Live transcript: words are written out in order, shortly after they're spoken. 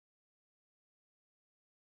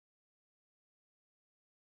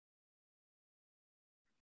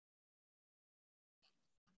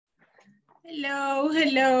Hello,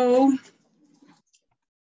 hello.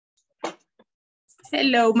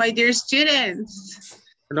 Hello, my dear students.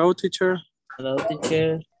 Hello, teacher. Hello,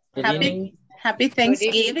 teacher. Good evening. Happy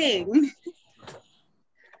Thanksgiving.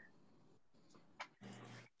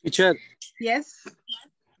 Teacher, Yes.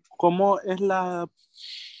 ¿cómo es la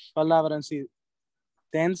palabra en sí?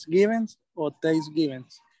 ¿Thanksgiving o Thanksgiving?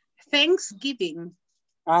 Thanksgiving.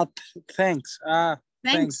 Thanks.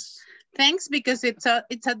 Thanks. Thanks because it's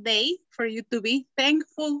a day for you to be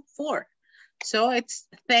thankful for. So it's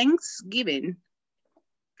Thanksgiving.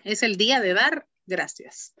 Es el día de dar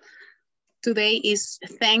gracias. Today is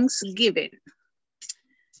Thanksgiving.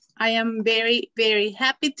 I am very, very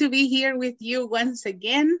happy to be here with you once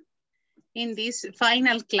again in this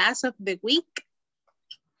final class of the week.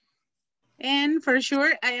 And for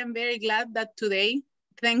sure, I am very glad that today,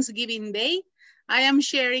 Thanksgiving Day, I am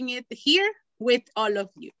sharing it here with all of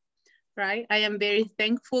you, right? I am very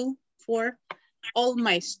thankful for all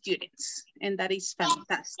my students, and that is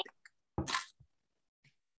fantastic.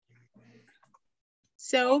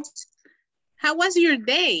 So, how was your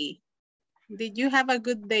day? Did you have a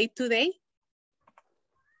good day today?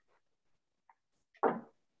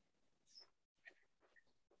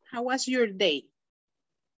 How was your day?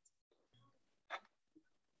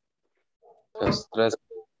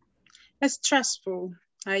 Stressful. Stressful,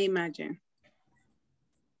 I imagine.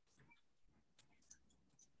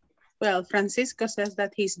 Well, Francisco says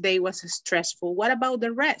that his day was stressful. What about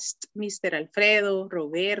the rest? Mr. Alfredo,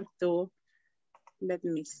 Roberto, let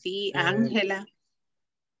me see, Angela.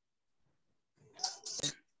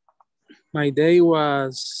 My day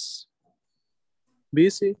was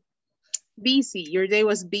busy. Busy, your day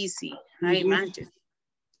was busy, I imagine.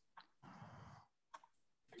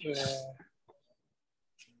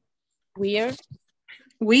 Weird.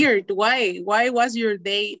 Weird, why? Why was your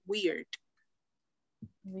day weird?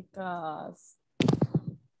 Because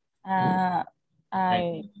I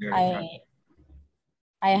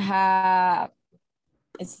have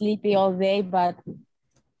sleepy all day, but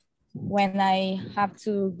when I have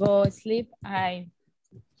to go sleep, I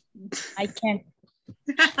can't.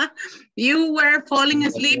 You were falling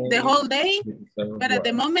asleep the whole day, but at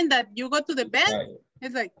the moment that you go to the bed,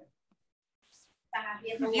 it's like,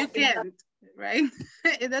 you can't, right?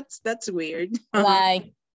 That's weird.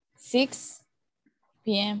 Like 6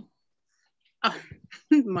 p.m. Oh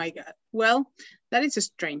my God. Well, that is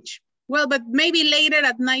strange. Well, but maybe later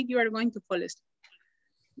at night you are going to fall asleep.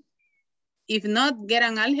 If not, get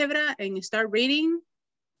an algebra and start reading,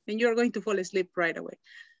 and you're going to fall asleep right away.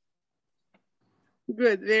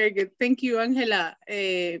 Good, very good. Thank you, Angela.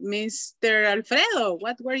 Mr. Alfredo,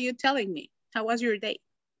 what were you telling me? How was your day?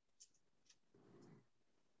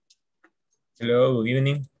 Hello, good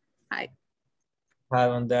evening. Hi.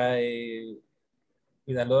 Haven't I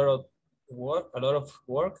with a lot of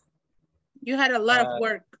work? You had a lot of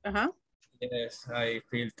work, Yes, I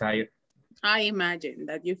feel tired. I imagine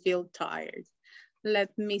that you feel tired.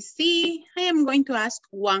 Let me see. I am going to ask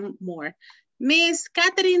one more. Miss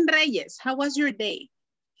Catherine Reyes, how was your day?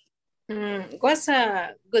 It was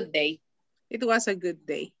a good day. It was a good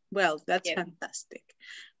day. Well, that's fantastic.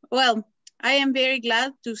 Well, I am very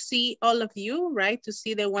glad to see all of you, right? To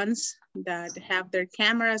see the ones that have their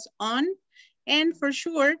cameras on, and for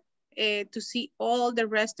sure, to see all the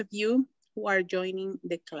rest of you who are joining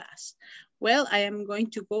the class. Well, I am going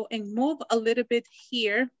to go and move a little bit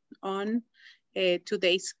here on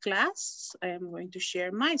today's class. I am going to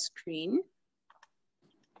share my screen.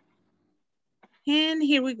 And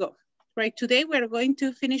here we go. Right, today we're going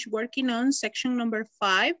to finish working on section number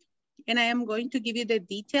 5, and I am going to give you the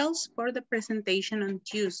details for the presentation on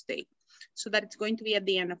Tuesday, so that it's going to be at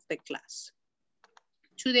the end of the class.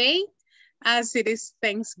 Today, as it is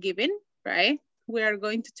Thanksgiving, right, we are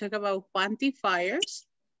going to talk about quantifiers.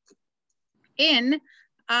 And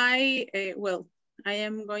I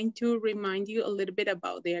am going to remind you a little bit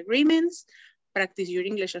about the agreements. Practice your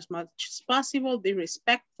English as much as possible. Be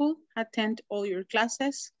respectful. Attend all your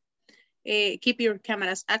classes. Keep your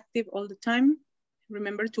cameras active all the time.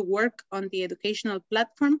 Remember to work on the educational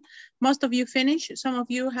platform. Most of you finish. Some of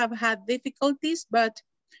you have had difficulties, but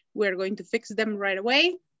we're going to fix them right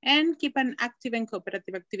away. And keep an active and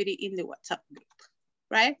cooperative activity in the WhatsApp group,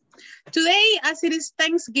 right? Today, as it is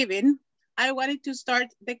Thanksgiving, I wanted to start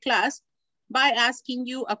the class by asking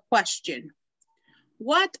you a question.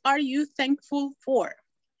 What are you thankful for?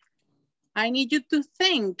 I need you to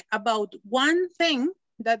think about one thing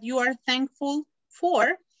that you are thankful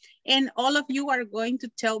for, and all of you are going to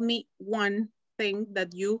tell me one thing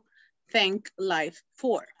that you thank life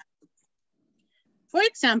for. For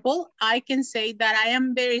example, I can say that I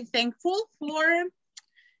am very thankful for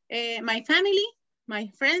my family, my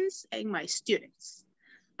friends, and my students.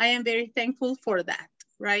 I am very thankful for that,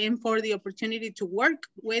 right? And for the opportunity to work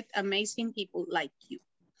with amazing people like you.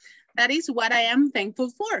 That is what I am thankful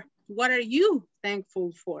for. What are you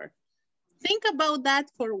thankful for? Think about that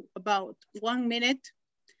for about 1 minute.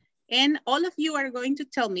 And all of you are going to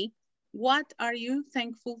tell me, what are you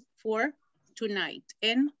thankful for tonight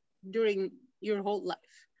and during your whole life?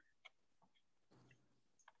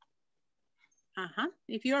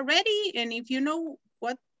 If you're ready and if you know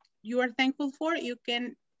what you are thankful for, you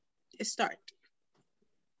can start.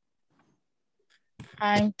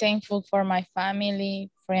 I'm thankful for my family,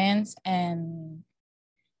 friends, and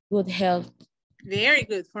good health. Very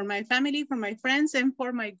good. For my family, for my friends, and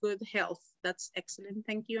for my good health. That's excellent.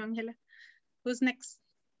 Thank you, Angela. Who's next?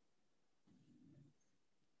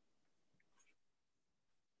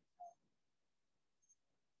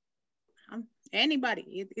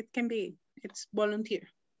 Anybody. It can be. It's volunteer.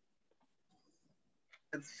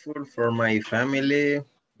 Thankful for my family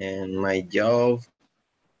and my job,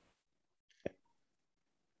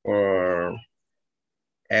 for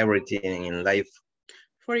everything in life.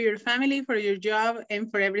 For your family, for your job, and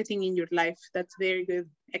for everything in your life. That's very good.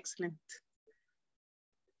 Excellent.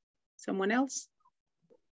 Someone else?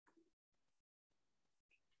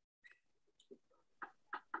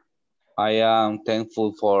 I am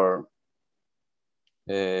thankful for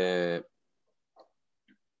the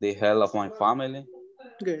health of my family.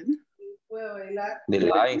 Good. The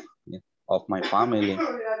life of my family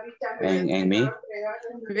and me.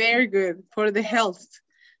 Very good. For the health,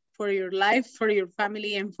 for your life, for your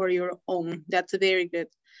family, and for your own. That's very good.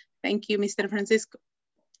 Thank you, Mr. Francisco.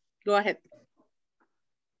 Go ahead.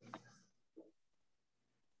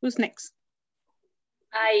 Who's next?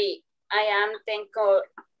 I am thankful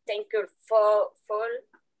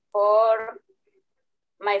for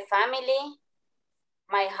my family,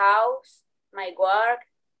 my house, my work,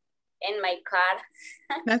 and my car.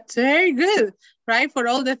 That's very good, right? For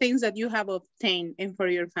all the things that you have obtained and for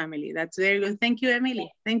your family. That's very good. Thank you,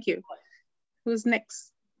 Emily. Thank you. Who's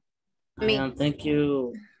next? Me. Thank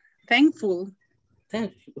you. Thankful.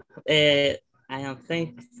 I am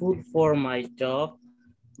thankful for my job,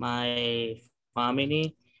 my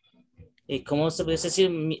family. ¿Cómo se puede decir?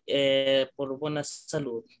 Por buena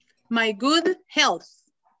salud. My good health.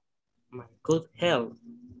 My good health.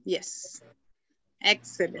 Yes.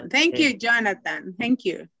 Excellent. Thank you, Jonathan. Thank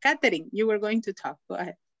you. Catherine, you were going to talk. Go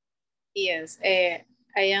ahead. Yes, I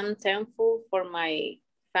am thankful for my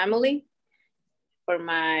family, for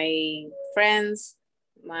my friends,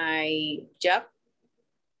 my job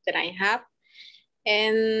that I have,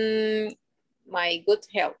 and my good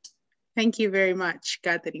health. Thank you very much,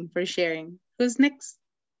 Catherine, for sharing. Who's next?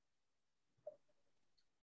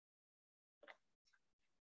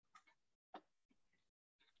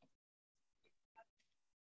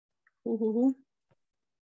 I'm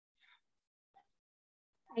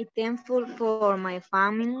thankful for my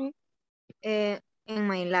family and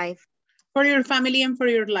my life. For your family and for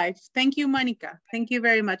your life. Thank you, Monica. Thank you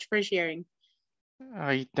very much for sharing.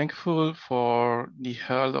 I'm thankful for the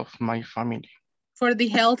health of my family. For the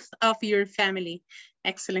health of your family.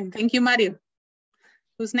 Excellent. Thank you, Mario.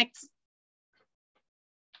 Who's next?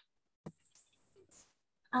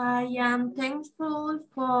 I am thankful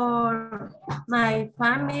for my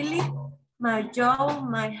family, my job,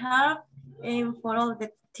 my health, and for all the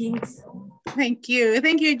things. Thank you.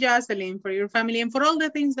 Thank you, Jocelyn, for your family and for all the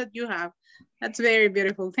things that you have. That's very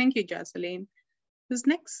beautiful. Thank you, Jocelyn. Who's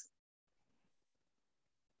next?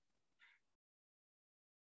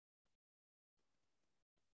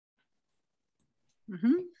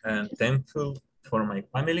 I'm thankful for my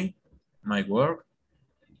family, my work,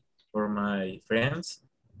 for my friends,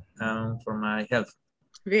 and for my health.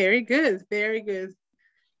 Very good. Very good.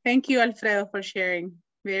 Thank you, Alfredo, for sharing.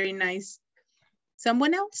 Very nice.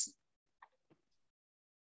 Someone else?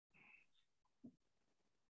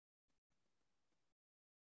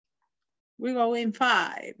 We go in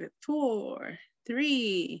 5, 4,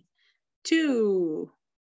 3, 2,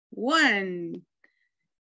 1.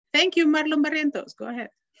 Thank you, Marlon Barrientos. Go ahead.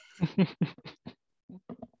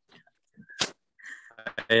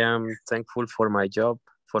 I am thankful for my job,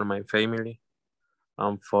 for my family,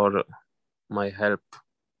 and for my help.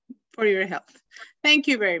 For your health. Thank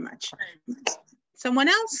you very much. Someone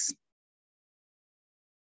else?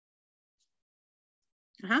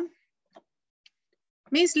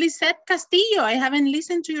 Miss Lisette Castillo, I haven't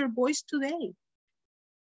listened to your voice today.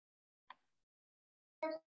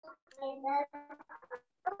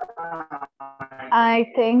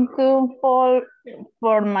 I thankful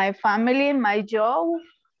for my family, my job,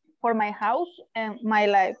 for my house, and my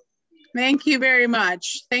life. Thank you very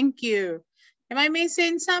much. Thank you. Am I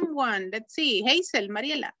missing someone? Let's see. Hazel,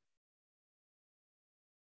 Mariela.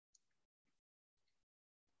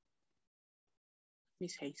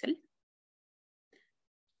 Miss Hazel.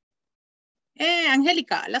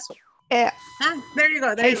 Angelica, Lazo. There you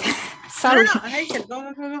go. There you go. Sorry. No, Hazel,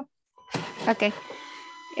 go. Okay.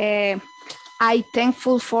 I'm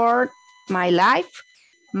thankful for my life,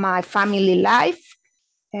 my family life,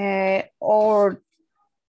 or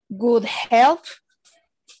good health,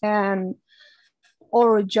 and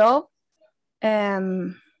or job,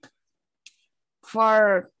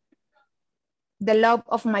 for the love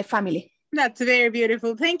of my family. That's very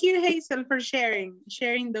beautiful. Thank you, Hazel, for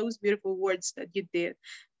sharing those beautiful words that you did.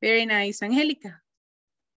 Very nice. Angelica.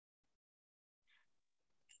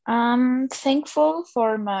 I'm thankful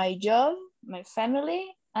for my job, my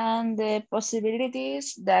family, and the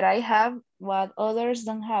possibilities that I have what others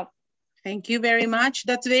don't have. Thank you very much.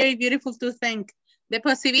 That's very beautiful to think. The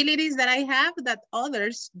possibilities that I have that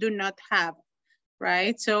others do not have,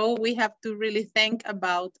 right? So we have to really think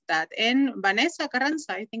about that. And Vanessa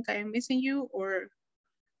Carranza, I think I am missing you, or?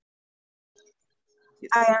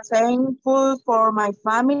 I am thankful for my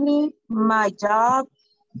family, my job,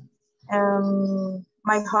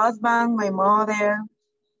 my husband, my mother.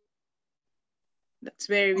 That's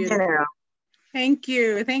very beautiful. Yeah. Thank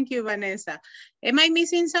you, Vanessa. Am I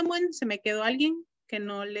missing someone? ¿Se me quedó alguien que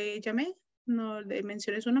no le llamé? ¿No le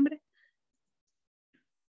mencioné su nombre?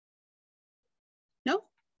 ¿No?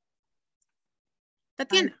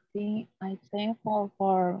 Tatiana. I'm thankful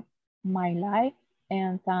for my life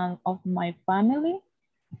and some of my family,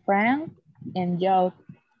 friends, and job.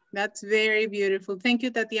 That's very beautiful. Thank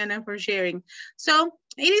you, Tatiana, for sharing. So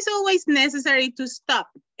it is always necessary to stop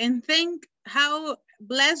and think how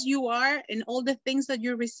blessed you are and all the things that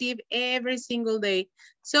you receive every single day.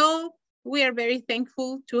 So we are very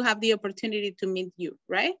thankful to have the opportunity to meet you,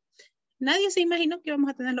 right? Nadie se imaginó que vamos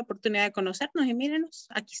a tener la oportunidad de conocernos y mírenos,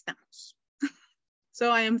 aquí estamos.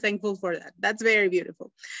 So I am thankful for that. That's very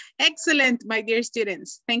beautiful. Excellent, my dear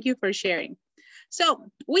students. Thank you for sharing. So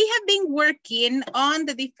we have been working on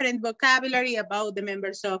the different vocabulary about the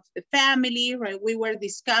members of the family, right? We were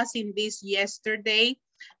discussing this yesterday,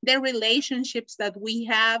 the relationships that we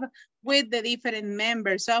have with the different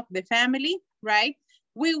members of the family, right?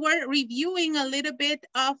 We were reviewing a little bit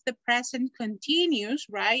of the present continuous,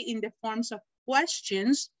 right? In the forms of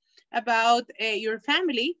questions about your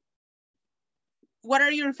family. What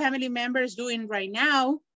are your family members doing right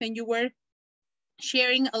now? And you were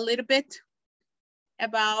sharing a little bit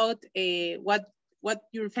about what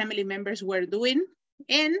your family members were doing.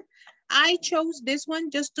 And I chose this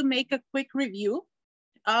one just to make a quick review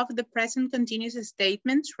of the present continuous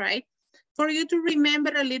statements, right? For you to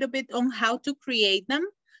remember a little bit on how to create them.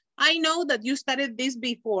 I know that you studied this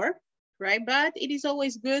before, right? But it is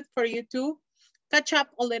always good for you to catch up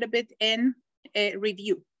a little bit and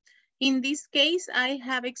review. In this case, I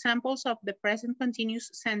have examples of the present continuous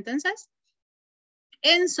sentences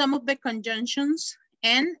and some of the conjunctions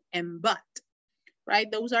and but,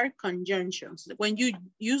 right? Those are conjunctions when you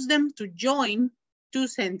use them to join two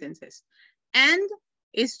sentences. And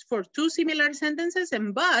is for two similar sentences,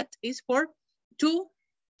 and but is for two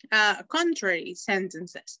contrary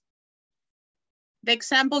sentences. The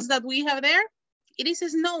examples that we have there, it is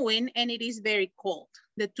snowing and it is very cold.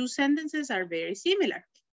 The two sentences are very similar.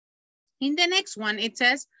 In the next one, it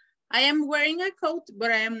says, I am wearing a coat,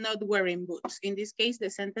 but I am not wearing boots. In this case, the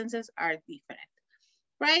sentences are different,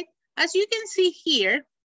 right? As you can see here,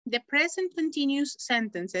 the present continuous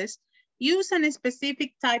sentences use a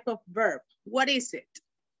specific type of verb. What is it?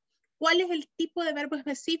 ¿Cuál es el tipo de verbo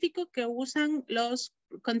específico que usan los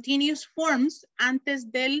continuous forms antes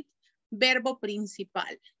del verbo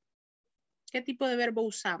principal? ¿Qué tipo de verbo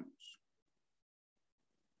usamos?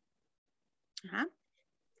 Ajá.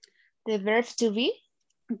 The verb to be?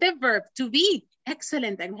 The verb to be.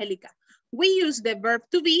 Excellent, Angelica. We use the verb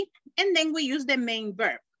to be and then we use the main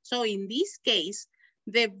verb. So in this case,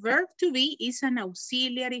 the verb to be is an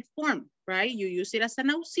auxiliary form, right? You use it as an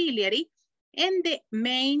auxiliary and the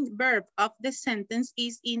main verb of the sentence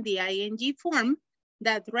is in the ing form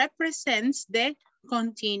that represents the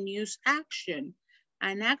continuous action,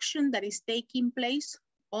 an action that is taking place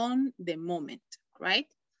on the moment, right?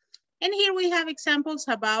 And here we have examples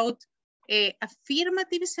about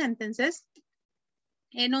affirmative sentences.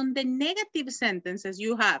 And on the negative sentences,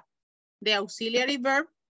 you have the auxiliary verb,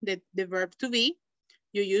 the verb to be.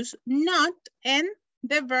 You use not and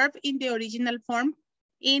the verb in the original form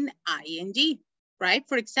in ing, right?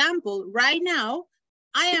 For example, right now,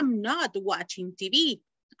 I am not watching TV.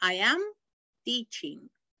 I am teaching.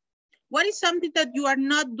 What is something that you are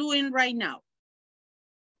not doing right now?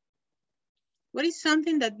 What is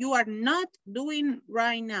something that you are not doing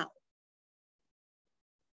right now?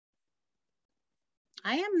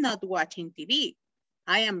 I am not watching TV.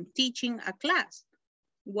 I am teaching a class.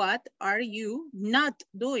 What are you not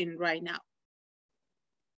doing right now?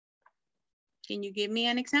 Can you give me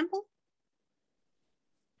an example?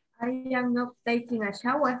 I am not taking a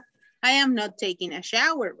shower. I am not taking a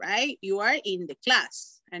shower, right? You are in the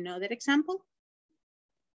class. Another example?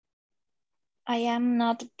 I am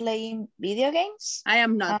not playing video games. I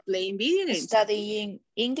am not playing video games. Studying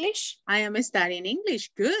English. I am studying English.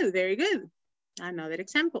 Good, very good. Another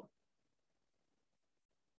example.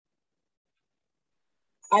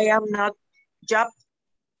 I am not job.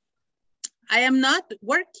 I am not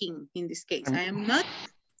working in this case. I am not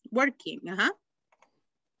working. I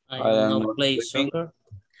am not playing soccer.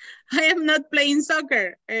 I am not playing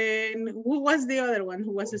soccer. And who was the other one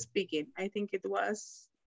who was speaking? I think it was,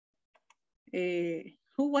 who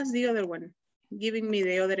was the other one giving me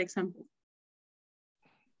the other example?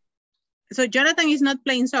 So Jonathan is not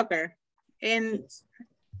playing soccer. And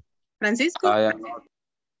Francisco?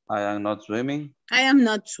 I am not swimming. I am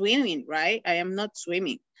not swimming, right? I am not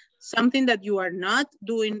swimming. Something that you are not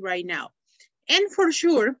doing right now. And for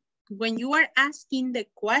sure, when you are asking the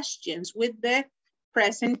questions with the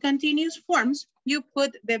present continuous forms, you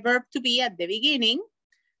put the verb to be at the beginning,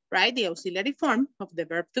 right? The auxiliary form of the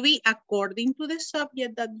verb to be according to the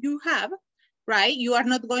subject that you have, right? You are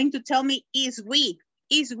not going to tell me, is we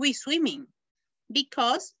swimming?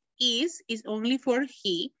 Because is only for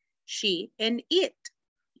he, she, and it.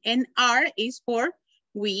 And are is for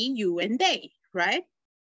we, you, and they, right?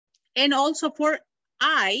 And also for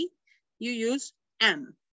I, you use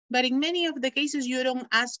am. But in many of the cases, you don't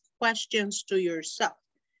ask questions to yourself.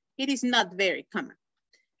 It is not very common.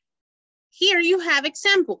 Here you have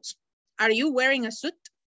examples. Are you wearing a suit?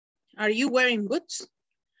 Are you wearing boots?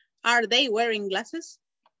 Are they wearing glasses?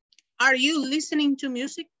 Are you listening to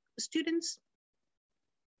music, students?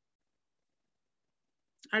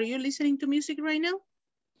 Are you listening to music right now?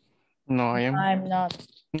 No, I am. I'm not.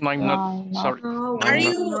 No, I'm not. Sorry. No, Are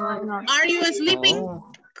you sleeping?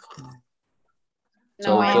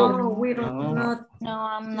 No, we don't. No,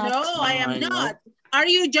 I'm not. No, I am not. Are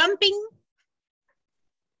you jumping?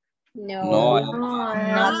 No,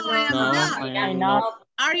 I am not.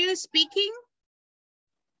 Are you speaking?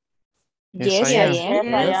 Yes,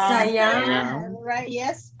 I am. Right,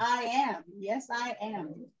 yes, I am. Yes, I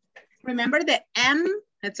am. Remember the am?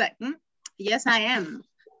 It's like, yes, I am.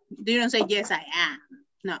 You don't say, yes, I am.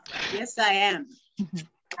 No, yes, I am.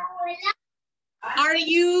 Are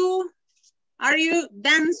you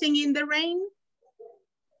dancing in the rain?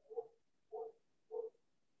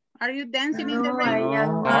 Are you dancing in the rain?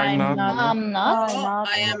 I'm not.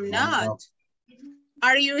 I am not.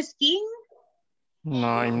 Are you skiing? No,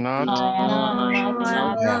 I'm not.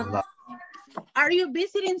 Are you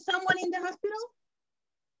visiting someone in the hospital?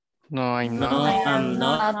 No, I'm No, not. I'm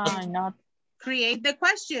not. I'm not. Create the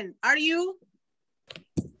question. Are you?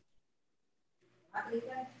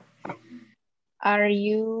 Are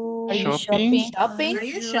you shopping? Are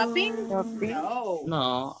you shopping? No.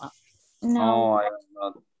 No. No, I am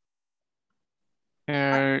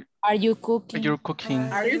not. Are you cooking? You're cooking.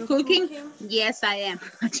 Are you cooking? Yes, I am.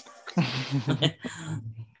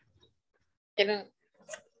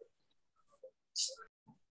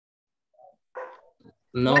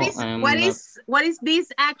 No, what is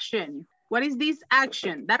this action? What is this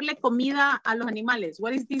action? Darle comida a los animales.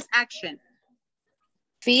 What is this action?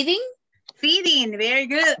 Feeding? Feeding, very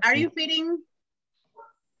good. Are you feeding?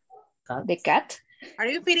 The cat? Are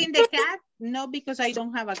you feeding the cat? No, because I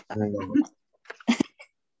don't have a cat.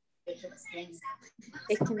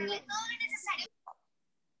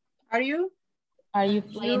 Are you? Are you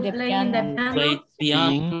playing the piano? Play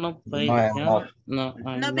piano. Play piano. No,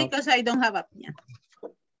 no, because I don't have a piano.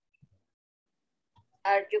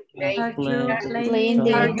 Are you playing the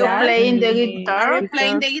guitar? Are you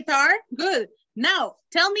playing the guitar? Good. Now,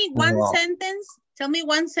 tell me one sentence. Tell me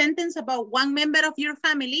one sentence about one member of your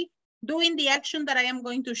family doing the action that I am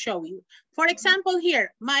going to show you. For example,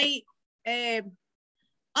 here, my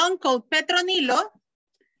uncle Petronilo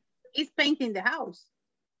is painting the house.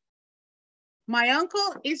 My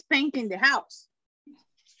uncle is painting the house.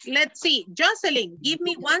 Let's see. Jocelyn, give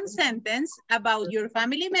me one sentence about your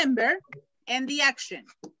family member and the action.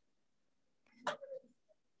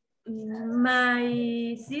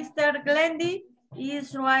 My sister Glendy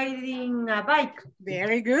is riding a bike.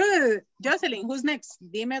 Very good. Jocelyn, who's next?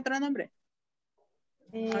 Dime otro nombre.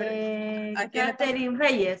 Catherine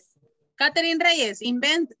Reyes. Catherine Reyes,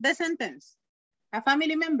 invent the sentence. A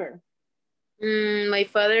family member. My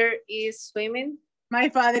father is swimming. My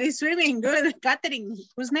father is swimming. Good. Catherine,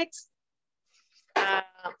 who's next?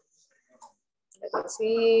 Let's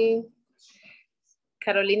see.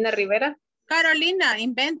 Carolina Rivera. Carolina,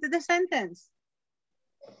 invent the sentence.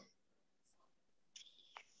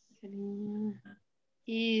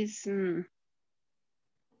 Is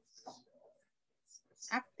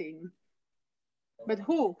acting. But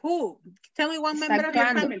who? Who? Tell me one member of your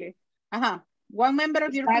family. One member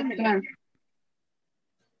of your family.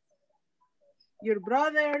 Your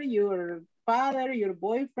brother, your father, your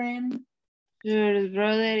boyfriend. Your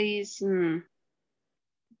brother is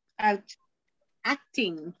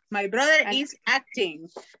acting. My brother is acting.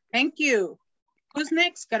 Thank you. Who's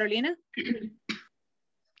next, Carolina?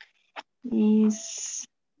 Is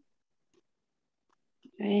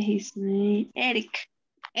his name? Eric.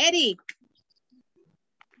 Eric.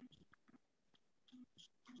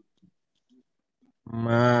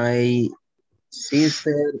 My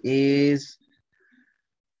sister is,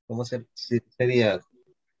 ¿cómo sería?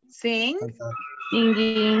 Sing.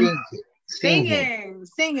 Singing. Singing.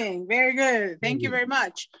 Singing. Very good. Thank you very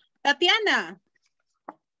much. Tatiana.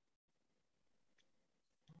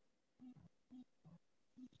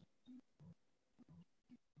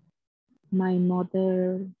 My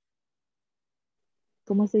mother.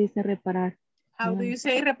 ¿Cómo se dice reparar? How do you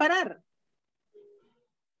say reparar?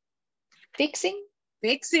 Fixing.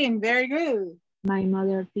 Fixing. Very good. My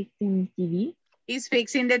mother fixing TV. He's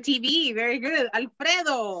fixing the TV. Very good.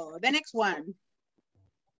 Alfredo, the next one.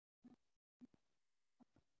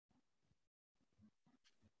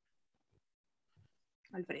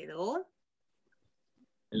 Alfredo.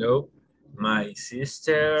 Hello. My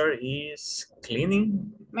sister is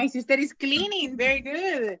cleaning. My sister is cleaning. Very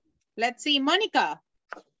good. Let's see, Monica.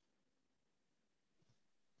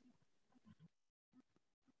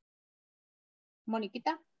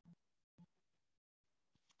 Moniquita.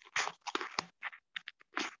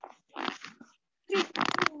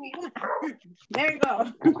 There you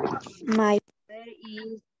go.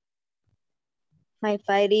 My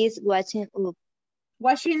father is washing up.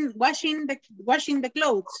 Washing the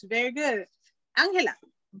clothes. Very good. Angela.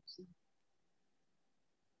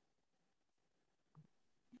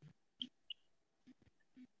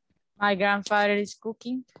 My grandfather is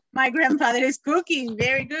cooking. My grandfather is cooking.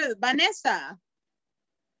 Very good. Vanessa.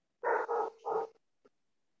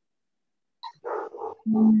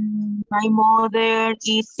 My mother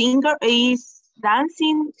is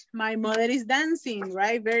dancing. My mother is dancing,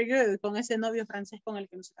 right? Very good. Con ese novio francés con el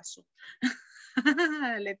que no se casó.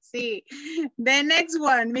 Let's see. The next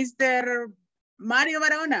one, Mr. Mario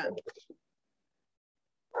Barona.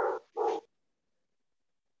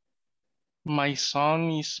 My son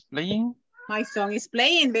is playing. My son is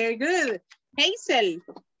playing. Very good. Hazel.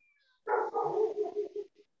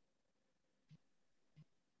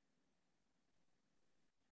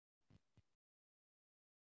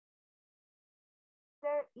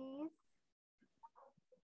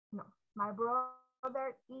 My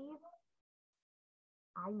brother is,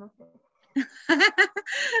 ay, no sé.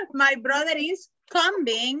 My brother is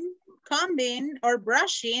combing or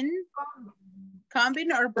brushing.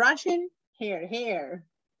 Combing or brushing hair.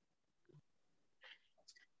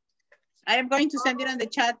 I am going to send it on the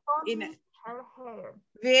chat.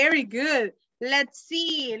 Very good. Let's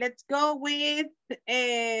see. Let's go with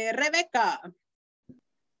Rebecca.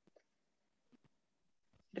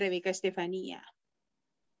 Rebecca Estefania.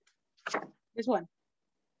 This one.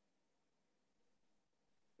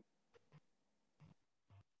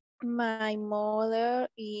 My mother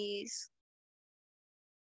is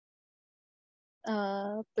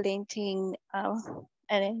planting, I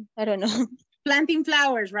don't know. Planting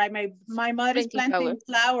flowers, right? My mother is planting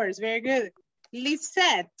flowers. Very good.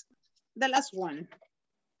 Lisette, the last one.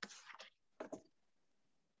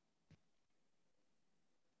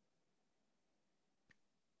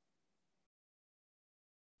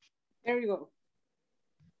 There you go.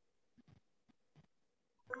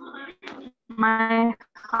 My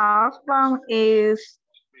husband is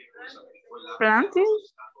planting.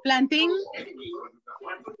 Planting.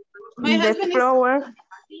 My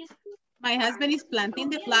husband is planting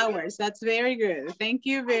the flowers. That's very good. Thank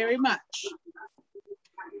you very much.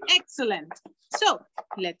 Excellent. So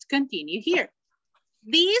let's continue here.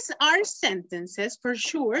 These are sentences for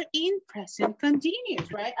sure in present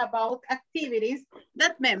continuous, right? About activities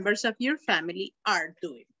that members of your family are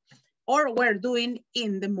doing or were doing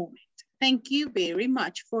in the moment. Thank you very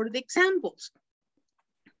much for the examples.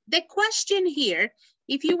 The question here,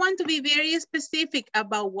 if you want to be very specific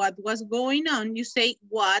about what was going on, you say,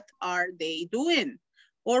 what are they doing?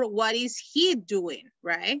 Or what is he doing,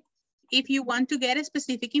 right? if you want to get a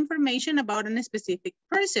specific information about a specific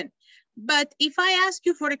person. But if I ask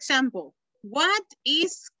you, for example, what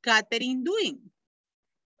is Catherine doing?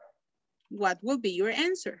 What will be your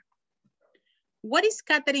answer? What is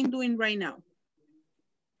Catherine doing right now?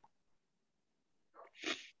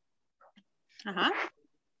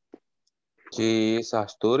 She is a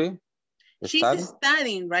student. She's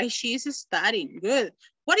studying, right? She is studying. Good.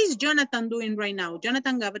 What is Jonathan doing right now?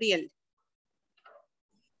 Jonathan Gabriel.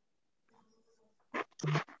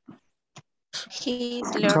 He's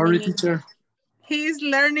Sorry, learning. teacher. He's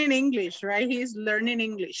learning English, right? He's learning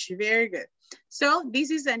English. Very good. So this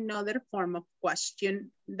is another form of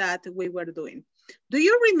question that we were doing. Do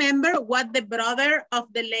you remember what the brother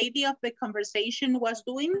of the lady of the conversation was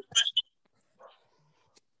doing?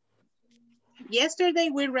 Yesterday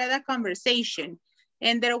we read a conversation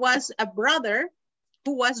and there was a brother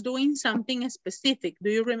who was doing something specific. Do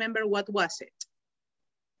you remember what was it?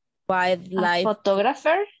 Wildlife.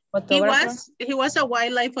 Photographer? He was a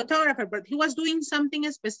wildlife photographer, but he was doing something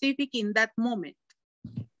specific in that moment.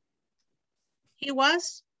 He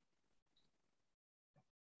was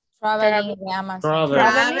Traveling in the Amazon.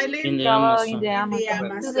 Traveling in the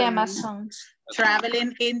Amazons.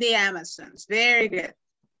 Traveling in the Amazons. Very good.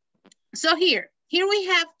 So here we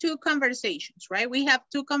have two conversations, right? We have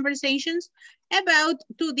two conversations about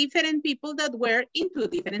two different people that were in two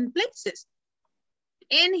different places.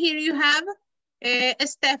 And here you have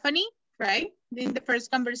Stephanie, right? In the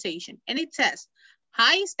first conversation. And it says,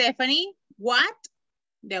 hi, Stephanie, what?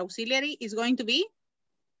 The auxiliary is going to be?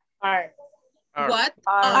 Are. What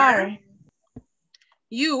are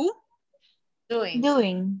you doing?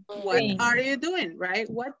 What are you doing, right?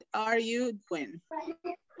 What are you doing?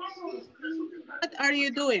 What are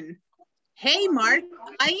you doing? Hey, Mark,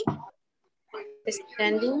 I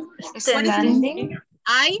standing.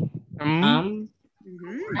 I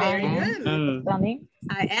very good.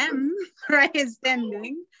 I am right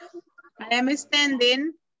standing. I am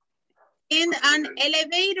standing in an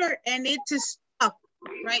elevator and it's stuck,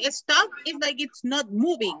 right? It's stuck is like it's not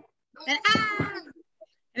moving. And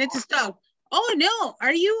it's stuck. Oh no,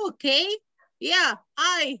 are you okay? Yeah,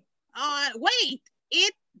 wait,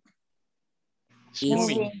 it's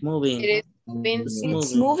moving. It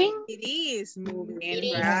is moving. It is moving,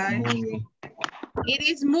 right? It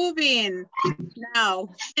is moving. Now,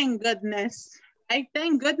 thank goodness. Right?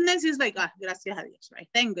 Thank goodness is like, gracias a Dios, right?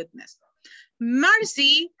 Thank goodness.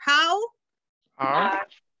 Marcy, how are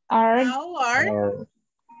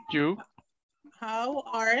you? How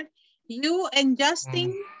are you and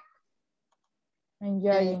Justin?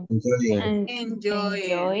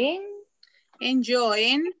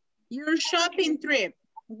 Enjoying your shopping trip.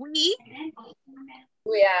 We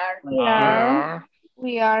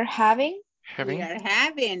are having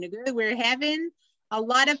good. We're having a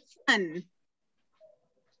lot of fun.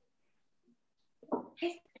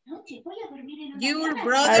 Your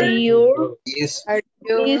brother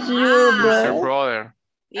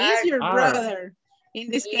Is your brother. In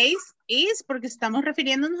this case, is porque estamos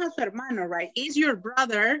refiriéndonos a su hermano, right? Is your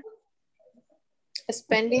brother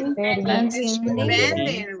spending,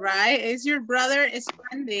 right? Is your brother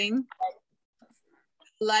spending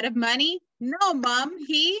a lot of money? No, Mom,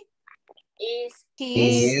 he is buying.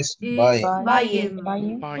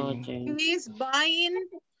 He is buying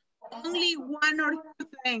only one or two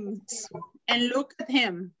things. And look at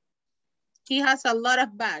him. He has a lot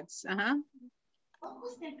of bags.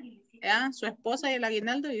 Yeah, su esposa y el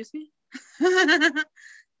aguinaldo, you see?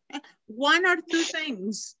 One or two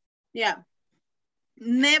things. Yeah.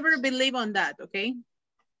 Never believe on that, okay?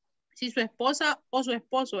 Si su esposa o su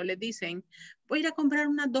esposo le dicen, voy a ir a comprar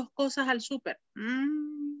unas dos cosas al súper.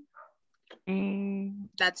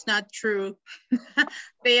 That's not true.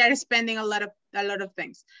 They are spending a lot of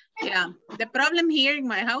things. Yeah. The problem here in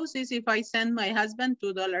my house is if I send my husband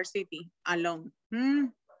to Dollar City alone.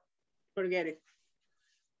 Forget it.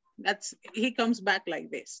 He comes back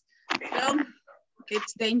like this. So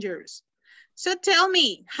it's dangerous. So tell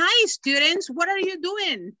me, hi students, what are you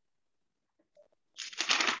doing?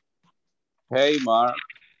 Hey Mark,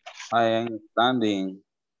 I am standing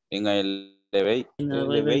in an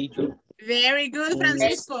elevator. Very good,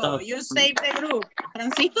 Francisco. You saved the group.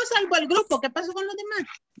 Francisco salvó el grupo. ¿Qué pasó con los demás?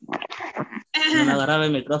 No me agarraba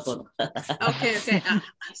el micrófono. Okay.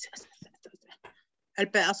 El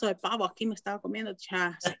pedazo de pavo aquí me estaba comiendo.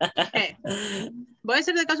 Okay. Voy a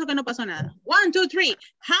hacer de caso que no pasó nada. 1, 2, 3.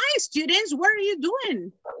 Hi, students. What are you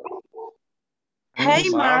doing? Hey,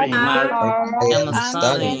 Mark. I'm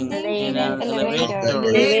studying in an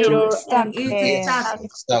elevator.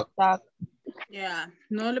 Yeah.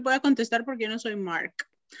 No le voy a contestar porque yo no soy Mark.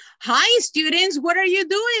 Hi, students. What are you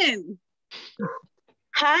doing?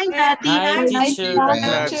 Hi, Hi, Nati. teacher.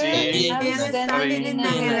 Nati. Standing in the I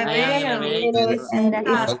am in elevator. the It's in the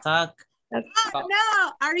elevator. house. Stuck. Oh,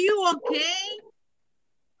 no. Are you okay?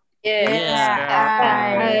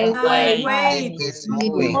 Yeah. Wait. It's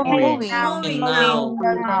moving. Moving now.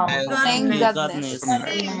 Thank Thank goodness. goodness.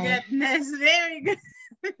 Thank goodness. Very good.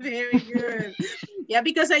 Very good. Yeah,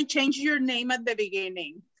 because I changed your name at the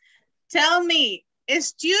beginning. Tell me,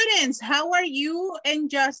 students, how are you and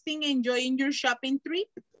Justin enjoying your shopping trip?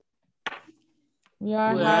 We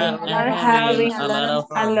are having a lot of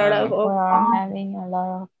fun. having a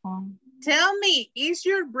lot of fun. Tell me, is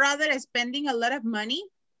your brother spending a lot of money?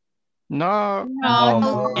 No.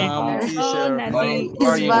 Teacher, Buying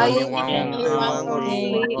He's buying only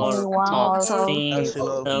one or two things.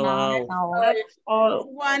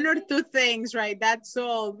 One or two things, right? That's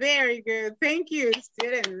all. Very good. Thank you,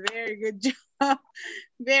 students. Very good job.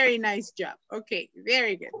 Very nice job. Okay,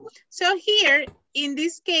 very good. So here, in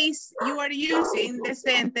this case, you are using the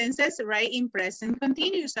sentences, right, in present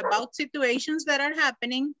continuous about situations that are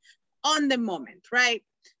happening on the moment, right?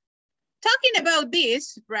 Talking about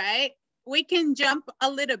this, right, we can jump a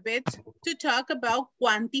little bit to talk about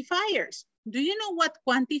quantifiers. Do you know what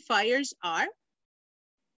quantifiers are?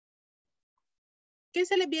 ¿Qué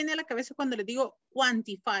se les viene a la cabeza cuando les digo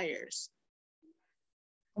quantifiers?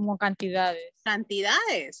 como cantidades.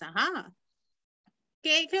 Cantidades, ajá.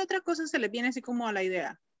 ¿Qué otra cosa se les viene así como a la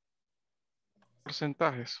idea?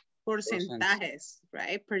 Porcentajes. Percentajes,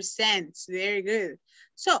 right? Percents, very good.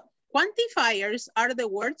 So, quantifiers are the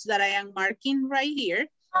words that I am marking right here.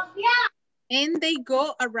 And they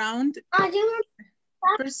go around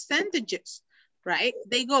percentages, right?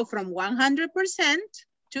 They go from 100%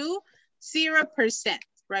 to 0%,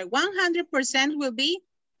 right? 100% will be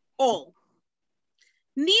all.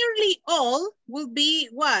 Nearly all will be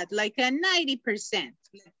what? Like a 90%,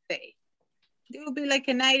 let's say. It will be like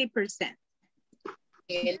a 90%.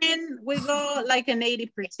 Then we go like an 80%.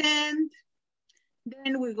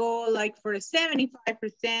 Then we go like for a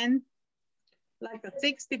 75%, like a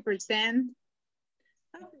 60%,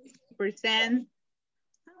 a 50%,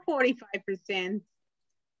 a 45%,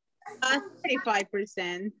 a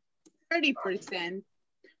 35%, 30%,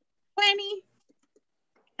 20,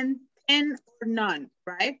 and 10 or none,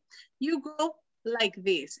 right? You go like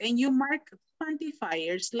this and you mark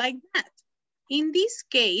quantifiers like that. In this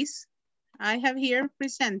case, I have here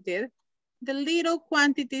presented the little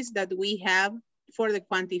quantities that we have for the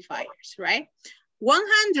quantifiers, right?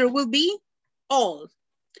 100 will be all.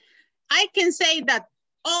 I can say that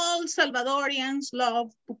all Salvadorians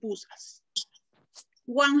love pupusas.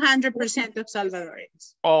 100% of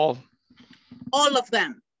Salvadorians. All. All of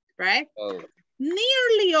them, right? Oh.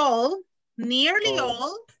 Nearly all,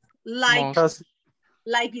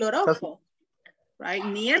 like Loroco, right?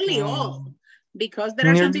 Nearly all. Because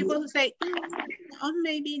there are some people who say, oh,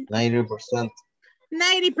 maybe 90%.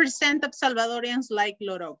 90% of Salvadorians like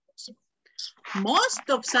Lorocos. Most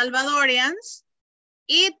of Salvadorians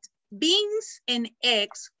eat beans and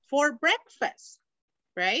eggs for breakfast,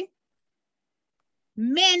 right?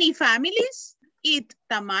 Many families eat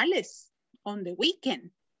tamales on the weekend.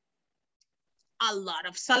 A lot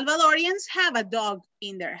of Salvadorians have a dog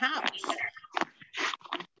in their house.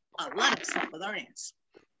 A lot of Salvadorians.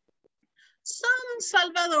 Some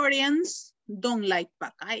Salvadorians don't like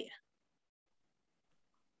pacaya.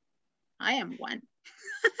 I am one.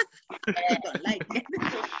 I don't like it.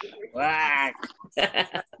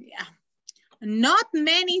 Yeah. Not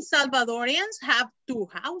many Salvadorians have two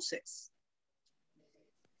houses.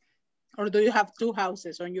 Or do you have two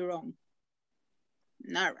houses on your own?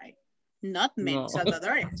 All right. Not many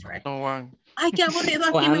Salvadorians, right? No one. Ay, qué aburrido,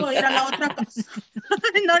 aquí me voy a ir a la otra casa.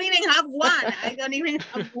 I don't even have one. I don't even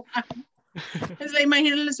have one. It's like,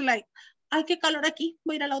 imagine it's like, ay, qué calor aquí,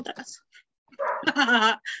 voy a ir a la otra casa.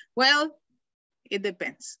 Well, it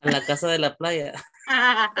depends. En la casa de la playa.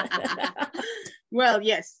 Well,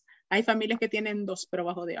 yes. Hay familias que tienen dos, pero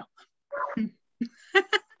bajo de agua.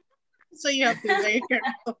 So you have to be very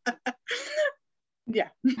careful.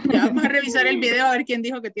 Ya, vamos a revisar el video a ver quién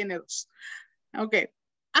dijo que tiene dos. Okay.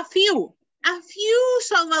 A few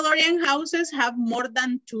Salvadorian houses have more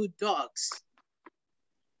than 2 dogs.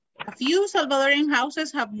 A few Salvadorian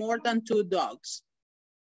houses have more than 2 dogs.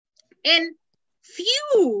 And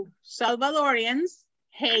few Salvadorians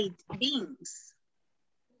hate beans.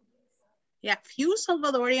 Yeah, few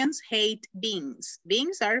Salvadorians hate beans.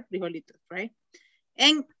 Beans are frijolitos, right?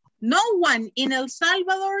 And no one in El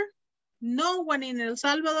Salvador,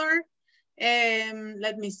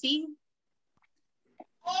 let me see.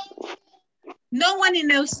 No one in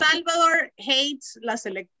El Salvador hates la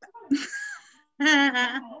selecta.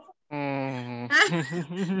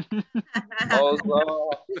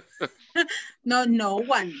 No, no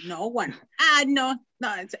one. Ah, no,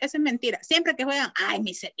 eso es mentira. Siempre que juegan, ay,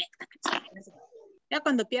 mi selecta. Ya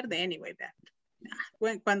cuando pierde, anyway.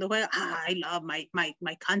 Cuando juega, I love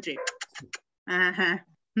my country. Ajá.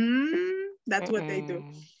 That's what they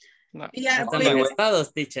do. No. Yeah, Hasta en los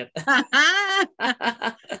estados, teacher.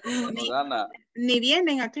 Ni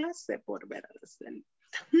vienen a clase por ver a la selecta.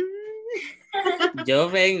 Yo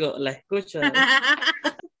vengo, la escucho.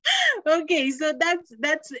 Okay, so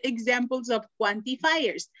that's examples of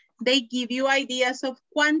quantifiers. They give you ideas of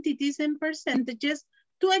quantities and percentages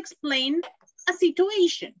to explain a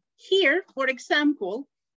situation. Here, for example,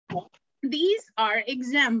 these are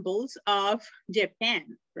examples of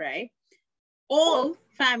Japan, right? All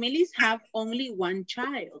families have only one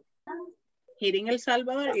child. Here in El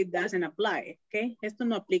Salvador, it doesn't apply, okay? Esto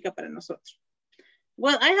no aplica para nosotros.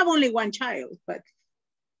 Well, I have only one child, but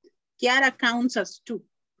Kiara counts as two.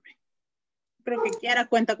 Creo que Kiara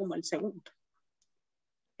cuenta como el segundo.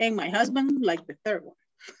 And my husband, like the third one.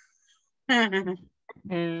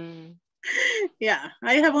 Yeah,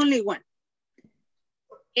 I have only one.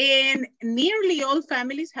 And nearly all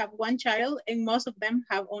families have one child and most of them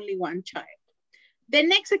have only one child. The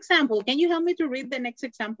next example, can you help me to read the next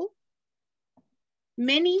example?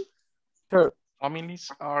 Many families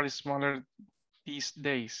are smaller these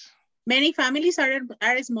days. Many families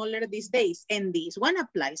are smaller these days, and this one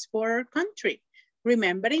applies for our country.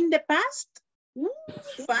 Remember in the past,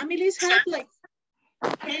 families had like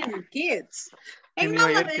 10 kids. And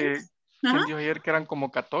nowadays, ¿Quién dijo ayer que eran como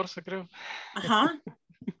 14, creo?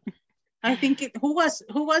 I think who was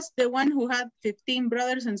the one who had 15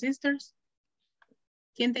 brothers and sisters?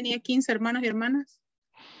 ¿Quién tenía 15 hermanos y hermanas?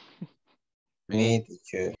 Me,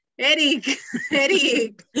 teacher. Eric.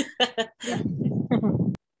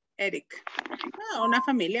 Eric. Una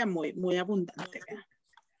familia muy abundante.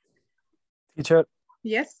 Teacher.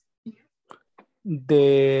 Yes.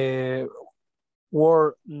 The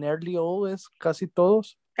word nearly all es casi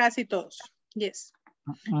todos. Casi todos. Yes.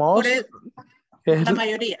 Most. La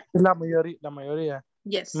mayoría. La mayoría.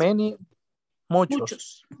 Yes. Many.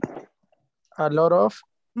 Muchos. A lot of.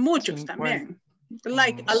 Muchos también.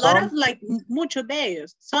 Like a lot of, like muchos de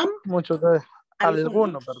ellos. Some. Muchos de ellos.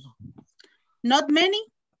 Algunos, perdón. Not many.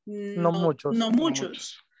 No muchos. No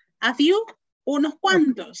muchos. A few, unos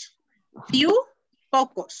cuantos. Few,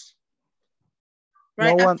 pocos.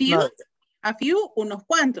 Right? No a few, unos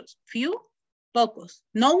cuantos. Few, pocos.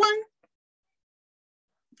 No one,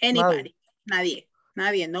 anybody.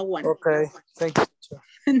 Nadie, no one. Okay, thank you.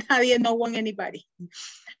 Nadie, no one, anybody.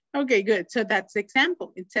 Okay, good. So that's the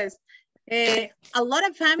example. It says, a lot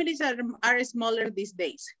of families are smaller these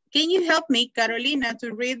days. Can you help me, Carolina,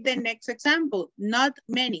 to read the next example? Not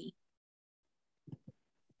many.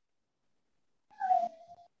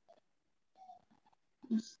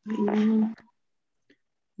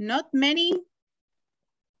 Not many.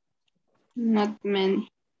 Not many.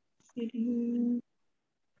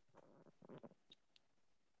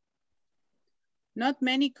 Not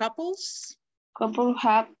many couples. Couple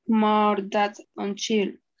have more than one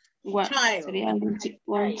child. One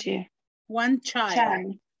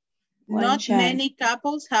child. Not many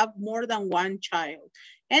couples have more than one child.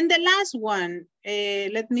 And the last one,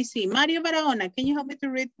 let me see. Mario Barahona, can you help me to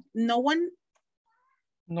read no one?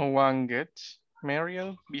 No one gets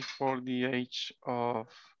married before the age of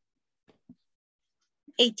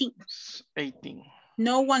 18. 18.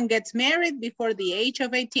 No one gets married before the age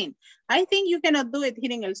of 18. I think you cannot do it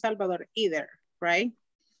here in El Salvador either, right?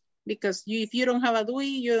 Because if you don't have a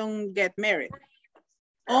DUI, you don't get married.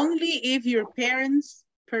 Only if your parents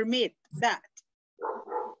permit that.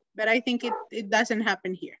 But I think it doesn't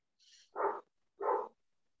happen here.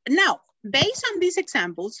 Now, based on these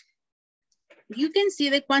examples, you can see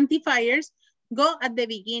the quantifiers go at the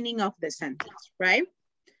beginning of the sentence, right?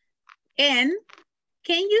 And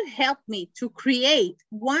can you help me to create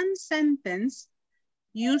one sentence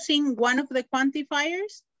using one of the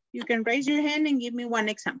quantifiers? You can raise your hand and give me one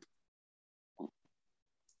example.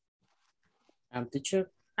 Teacher?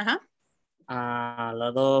 Uh-huh. A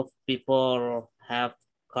lot of people have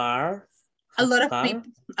car. A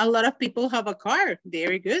lot of people have a car.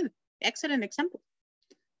 Very good. Excellent example.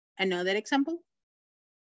 Another example?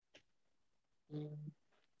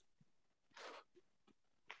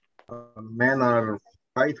 Men are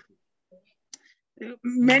faithful.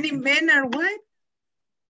 Many men are what?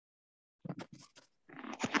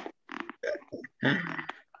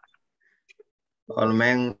 All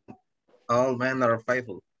men are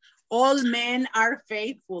faithful. All men are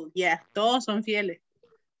faithful. Yeah, todos son fieles.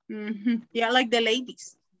 Yeah, like the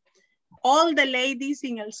ladies. All the ladies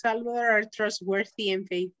in El Salvador are trustworthy and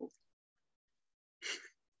faithful.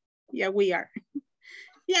 Yeah, we are.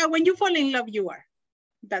 Yeah, when you fall in love, you are.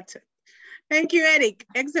 That's it. Thank you, Eric.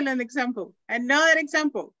 Excellent example. Another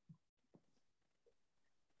example.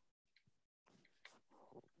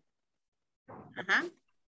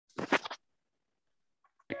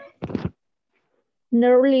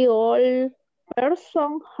 Nearly all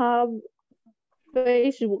persons have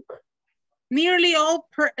Facebook. Nearly all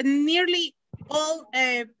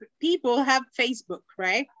people have Facebook,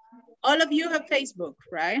 right? All of you have Facebook,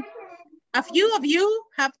 right? A few of you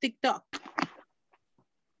have TikTok.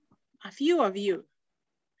 A few of you.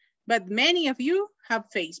 But many of you have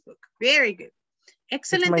Facebook. Very good.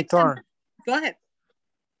 Excellent It's my example. turn. Go ahead.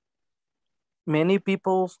 Many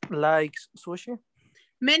people like sushi.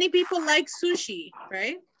 Many people like sushi,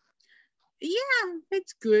 right? Yeah,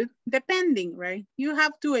 it's good, depending, right? You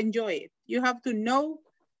have to enjoy it. You have to know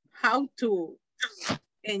how to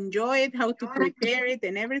enjoy it, how to prepare it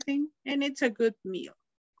and everything, and it's a good meal.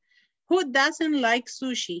 Who doesn't like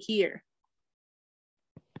sushi here?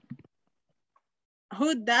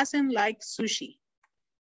 Who doesn't like sushi?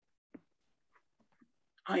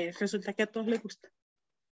 Ay, resulta que a todos les gusta.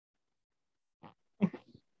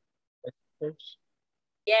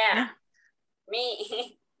 Yeah,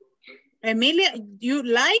 me. Emilia, you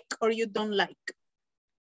like or you don't like?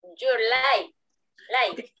 You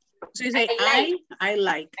like. So you say, I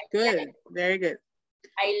like. Good, very good.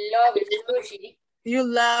 I love sushi. You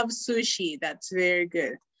love sushi, that's very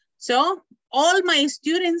good. So, all my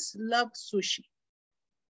students love sushi.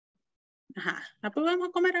 Ajá, pues vamos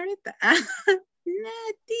a comer ahorita. No,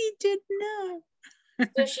 teacher, no.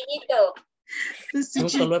 Sushito.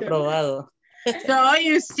 Nunca lo he probado. So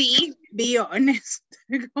you see, be honest.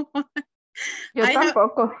 Yo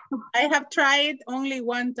tampoco. I have tried only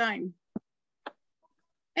one time.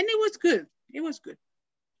 And it was good. It was good.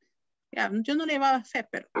 Yeah, yo no le llevaba fe,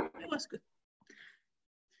 pero it was good.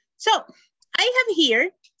 So, I have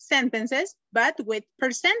here sentences, but with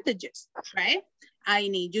percentages, right? I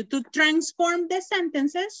need you to transform the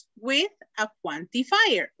sentences with a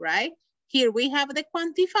quantifier, right? Here we have the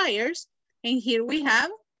quantifiers, and here we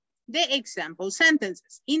have the example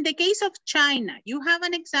sentences. In the case of China, you have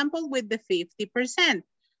an example with the 50%.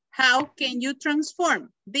 How can you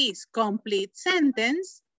transform this complete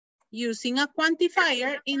sentence using a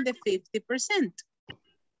quantifier in the 50%?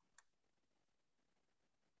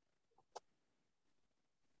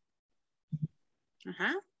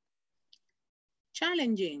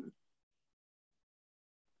 Challenging.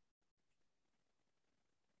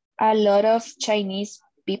 A lot of Chinese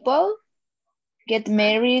people get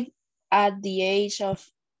married at the age of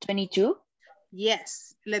 22.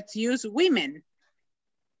 Yes, let's use women.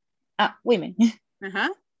 Women.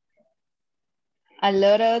 A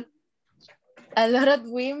lot of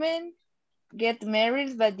women get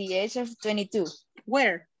married by the age of 22.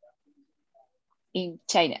 Where? In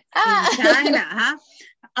China. In China,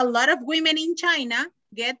 A lot of women in China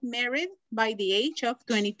get married by the age of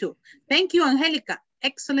 22. Thank you, Angelica.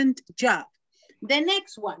 Excellent job. The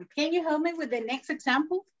next one, can you help me with the next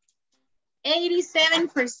example?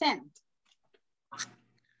 87%.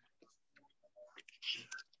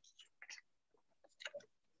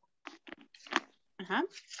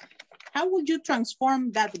 How would you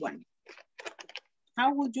transform that one?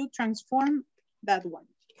 How would you transform that one?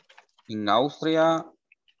 In Austria,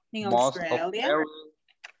 in Australia,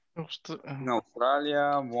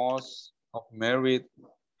 most of married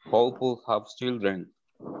couples have children.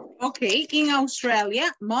 Okay, in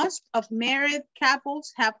Australia, most of married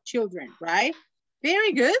couples have children, right?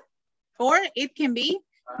 Very good. Or it can be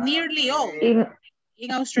nearly all.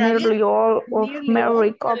 In Australia, nearly all of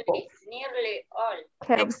married couples. Nearly all.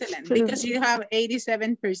 Excellent, because you have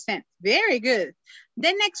 87%. Very good.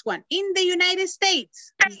 The next one, in the United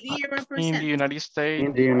States, 0%. In the United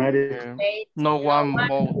States, no one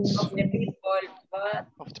votes. Of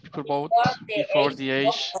the people vote before the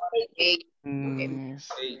age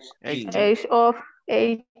age of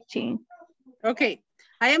 18. Okay,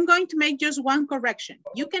 I am going to make just one correction.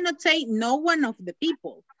 You cannot say no one of the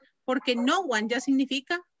people, porque no one ya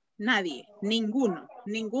significa nadie, ninguno,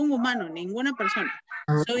 ningún humano, ninguna persona.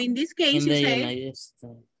 So in this case, you say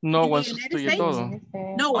no one sustituye todo.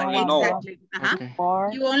 No one, exactly. Okay.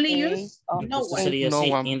 You only use no one. No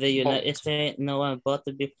one. In the United States, no one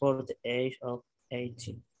voted before the age of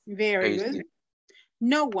 18. Very good.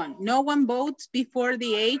 No one votes before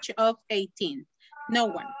the age of 18. No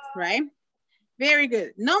one, right? Very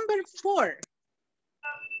good. Number 4.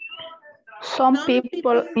 Some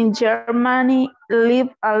people in Germany live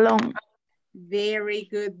alone. Very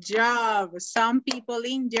good job. Some people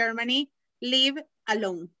in Germany live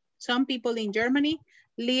alone. Some people in Germany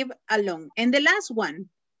live alone. And the last one.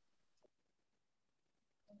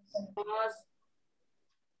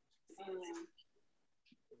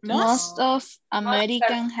 Most of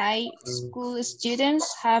American high school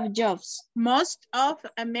students have jobs. Most of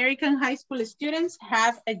American high school students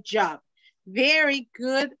have a job. Very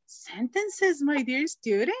good sentences, my dear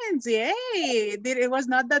students. Yay! It was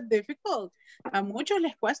not that difficult. A muchos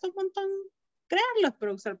les cuesta un montón crearlos,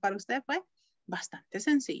 pero para ustedes fue bastante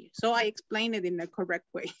sencillo. So I explained it in the correct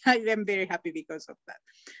way. I am very happy because of that.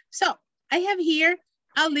 So I have here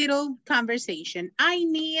a little conversation. I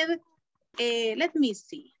need, let me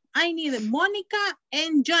see. I need Monica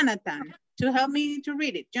and Jonathan to help me to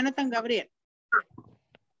read it. Jonathan Gabriel.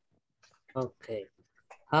 Okay.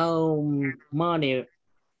 How many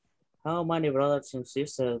brothers and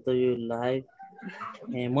sisters do you like,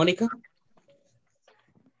 Monica?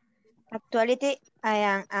 Actually, I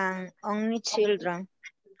am an only children.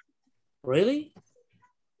 Really?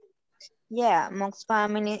 Yeah, most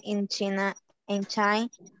families in China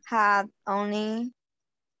have only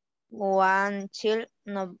one child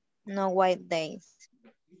nowadays.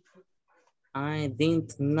 I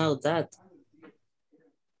didn't know that.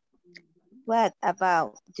 What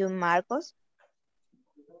about you, Marcos?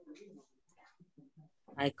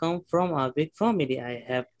 I come from a big family. I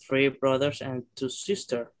have 3 brothers and 2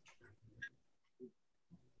 sisters.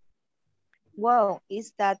 Wow,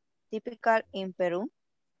 is that typical in Peru?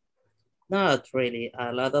 Not really.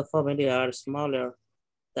 A lot of families are smaller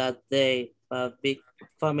than they, but big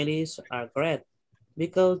families are great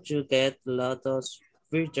because you get a lot of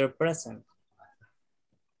virtual presents.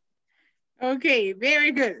 Okay,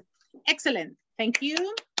 very good. Excellent. Thank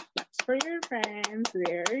you. Claps for your friends.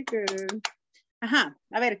 Very good. Ajá.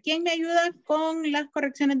 A ver, ¿quién me ayuda con las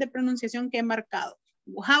correcciones de pronunciación que he marcado?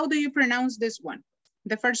 How do you pronounce this one?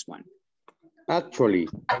 The first one. Actually.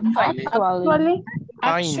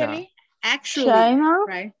 Actually. China.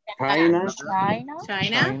 Right. China.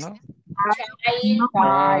 China.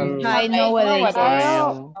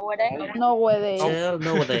 Nowadays.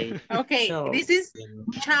 Okay, this is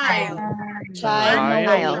child.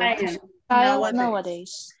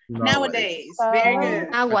 Nowadays. Very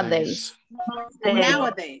good.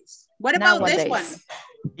 Nowadays. What about this one?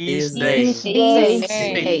 These days. These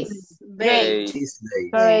days. Birthday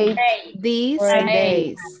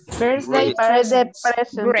present.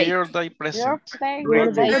 Birthday present.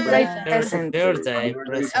 Birthday present. Okay.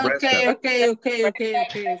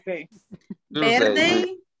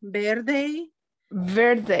 Verde.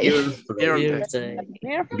 Listen,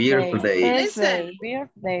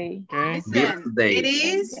 it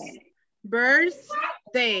is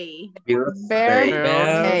birthday.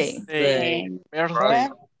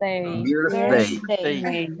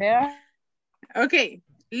 Okay,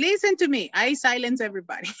 listen to me. I silence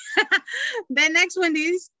everybody. The next one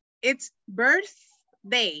is, it's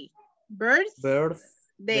birthday.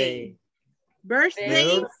 Birthday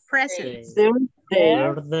present.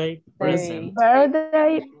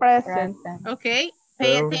 Birthday present. Okay,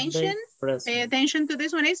 pay attention. Pay attention to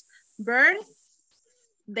this one is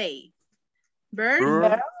birthday.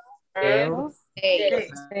 Birthday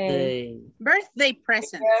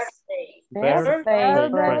present.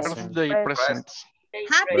 Birthday present.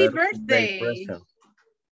 Happy birthday.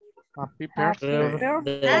 Happy birthday.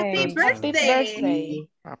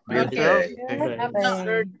 birthday.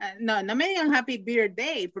 No me digan happy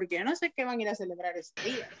birthday, porque yo no sé qué van a ir a celebrar este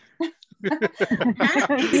día.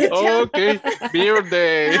 Okay,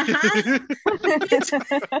 birthday.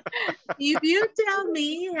 If you tell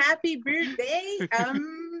me happy birthday,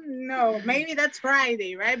 no, maybe that's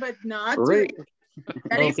Friday, right? But not today.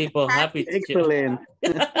 People happy. Excellent.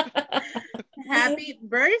 Happy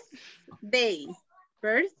birthday.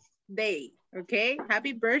 Okay,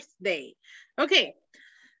 happy birthday. Okay,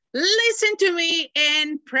 listen to me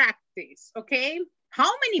and practice, okay? How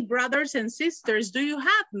many brothers and sisters do you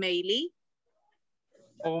have, Maylee?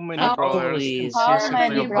 How many brothers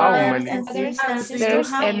and sisters Do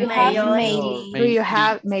you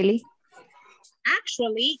have, Maylee?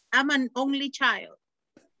 Actually, I'm an only child.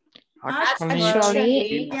 Only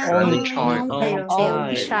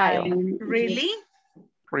child. Really?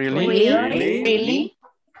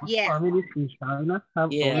 Yeah. Families in China have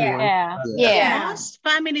Most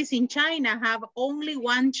families in China have only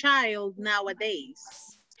one child nowadays.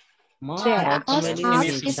 Most families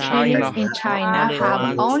in China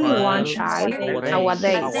have only one child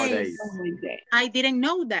nowadays. I didn't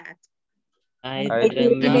know that. I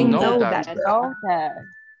didn't know that.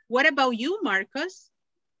 What about you, Marcos?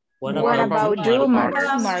 What about you,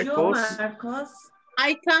 Marcos?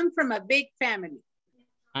 I come from a big family.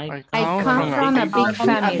 I come from a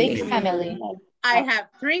big family. I have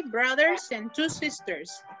 3 brothers and 2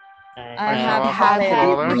 sisters. I have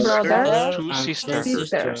brothers, two and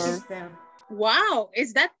sisters. Wow,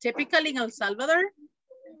 is that typical in El Salvador?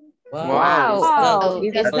 Wow.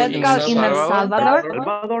 Is that typical in El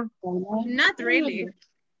Salvador? Not really.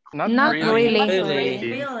 Not really.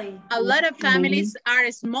 A lot of families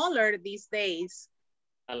are smaller these days.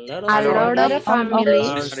 A lot of families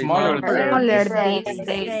are smaller these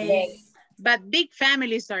days. But big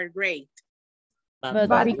families are great.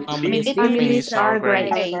 But big families are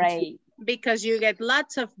great. Because you get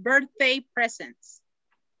lots of birthday presents.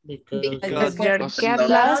 Because you get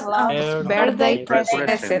lots of birthday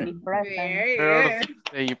presents.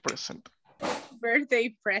 Birthday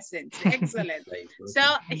presents. Excellent. So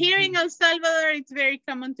here in El Salvador, it's very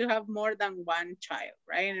common to have more than 1 child,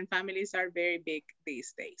 right? And families are very big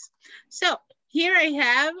these days. So here I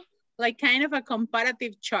have like kind of a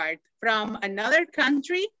comparative chart from another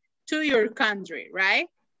country to your country, right?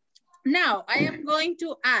 Now I am going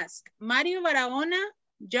to ask Mario Barahona,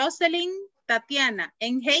 Jocelyn, Tatiana,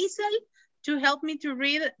 and Hazel to help me to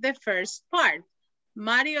read the first part.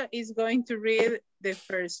 Mario is going to read the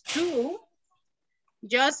first 2.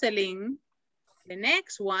 Jocelyn, the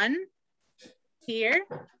next one here.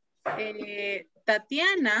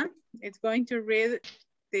 Tatiana is going to read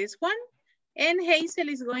this one. And Hazel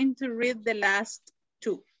is going to read the last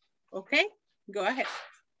 2. Okay, go ahead.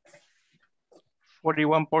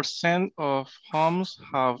 41% of homes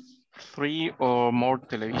have 3 or more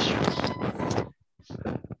televisions.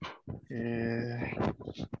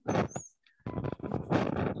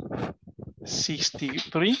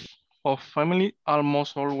 63 of family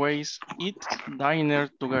almost always eat dinner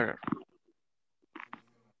together.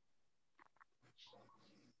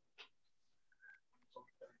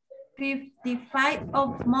 55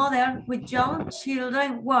 of mothers with young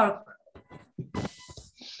children work.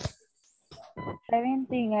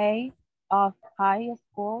 78 of high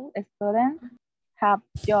school students have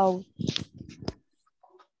jobs.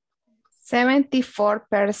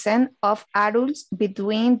 74% of adults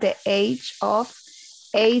between the age of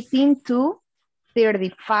 18 to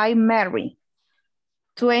 35 marry.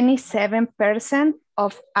 27%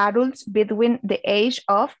 of adults between the age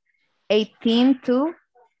of 18 to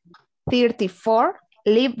 34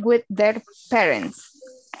 live with their parents.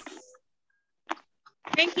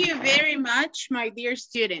 Thank you very much, my dear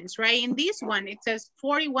students, right? In this one, it says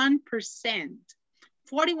 41%.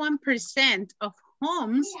 41% of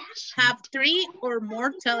homes have 3 or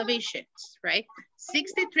more televisions, right?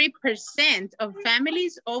 63% of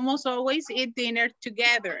families almost always eat dinner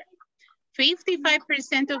together.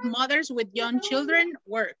 55% of mothers with young children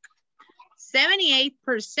work.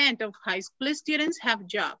 78% of high school students have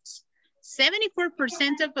jobs.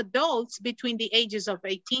 74% of adults between the ages of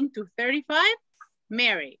 18 to 35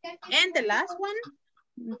 marry. And the last one,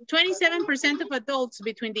 27% of adults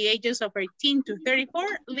between the ages of 18 to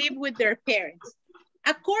 34 live with their parents.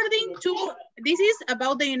 According to, this is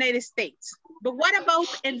about the United States, but what about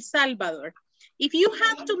El Salvador? If you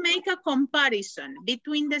have to make a comparison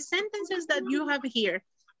between the sentences that you have here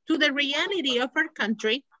to the reality of our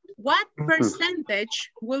country, what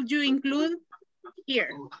percentage will you include here?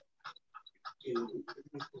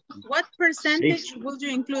 What percentage will you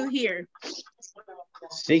include here?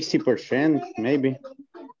 60%, maybe.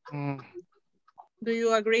 Do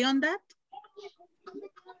you agree on that?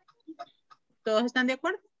 ¿Todos están de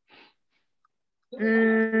acuerdo?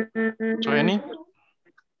 20?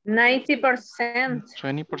 90%.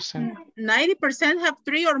 20%. 90% have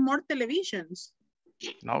 3 or more televisions.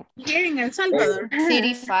 No. Here in El Salvador.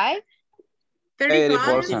 35?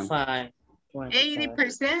 35.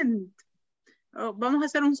 80%. Oh, vamos a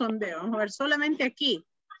hacer un sondeo. Vamos a ver, solamente aquí.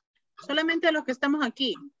 Solamente los que estamos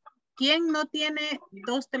aquí. ¿Quién no tiene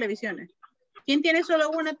 2 televisiones? ¿Quién tiene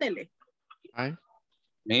solo una tele?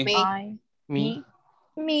 Me.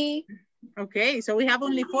 Okay, so we have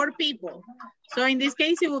only 4 people. So in this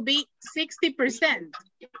case, it will be 60%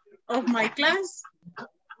 of my class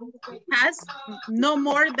has no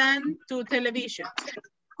more than 2 televisions.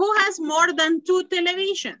 Who has more than 2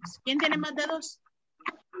 televisions? ¿Quién tiene más de 2?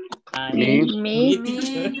 Me.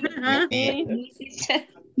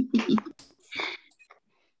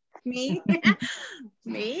 Me.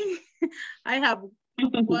 Me. I have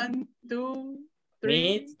 1, 2,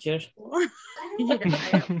 3, 4. Yeah,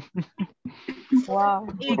 wow.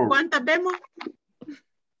 ¿Y cuántas vemos?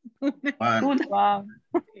 Wow.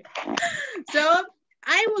 So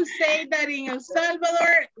I will say that in El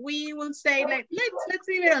Salvador, we will say like, let's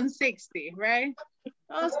leave it on 60, right?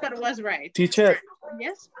 Oscar was right. Teacher.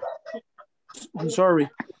 Yes? I'm sorry.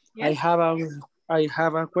 Yes? I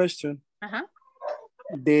have a question. Uh-huh.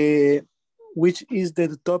 Which is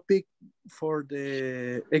the topic for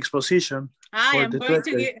the exposition? I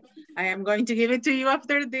am going to give it to you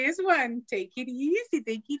after this one. Take it easy,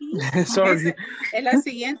 take it easy. Sorry. Es la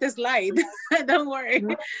siguiente slide. Don't worry.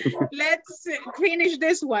 Let's finish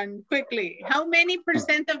this one quickly. How many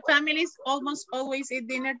 % of families almost always eat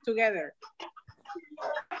dinner together?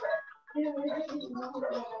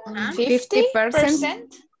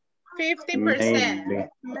 50%. 50%.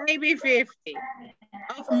 Maybe 50.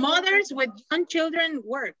 Of mothers with young children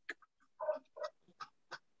work.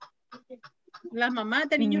 Las mamás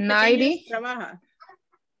de niños pequeños trabajan.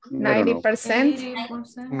 90%.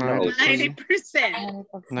 90%.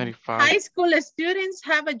 95. High school students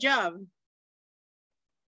have a job.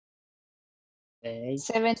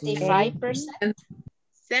 75%.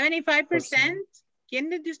 75%.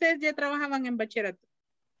 ¿Quiénes de ustedes ya trabajaban en bachillerato?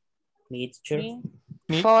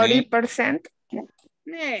 40%.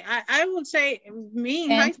 I would say me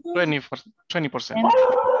in high school. 20%.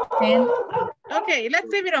 Okay, let's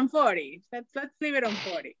leave it on 40. Let's leave it on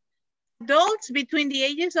 40. Adults between the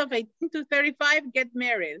ages of 18 to 35 get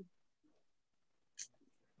married.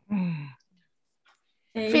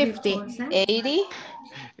 50. 80.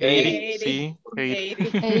 80.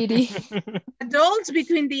 80. Adults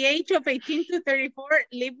between the age of 18 to 34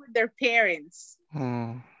 live with their parents.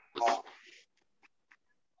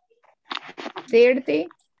 30.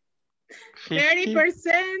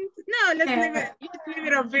 30%. No, let's leave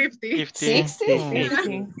it on 50.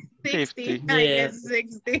 60. 60. I guess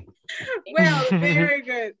 60. Well, very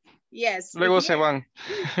good. Yes. Luego se van.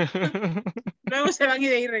 Luego se van y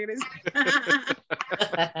de ahí regresan.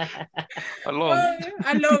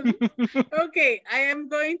 Alone. Okay, I am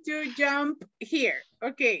going to jump here.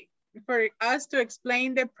 Okay, for us to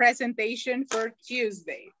explain the presentation for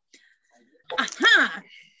Tuesday. Aha.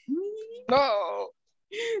 No.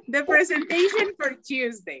 The presentation for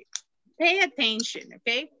Tuesday. Pay attention,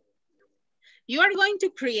 okay? You are going to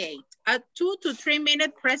create a 2 to 3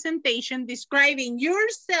 minute presentation describing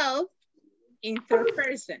yourself in third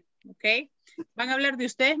person, okay? Van a hablar de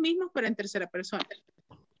ustedes mismos, pero en tercera persona.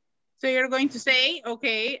 So you're going to say,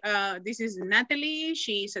 okay, this is Natalie.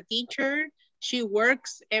 She's a teacher. She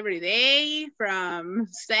works every day from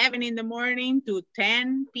 7 in the morning to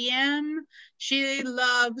 10 p.m. She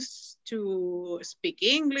loves to speak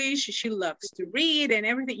English. She loves to read and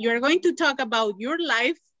everything. You're going to talk about your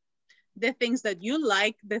life, the things that you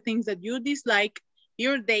like, the things that you dislike,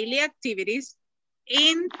 your daily activities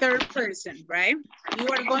in third person, right? You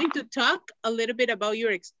are going to talk a little bit about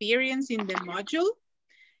your experience in the module,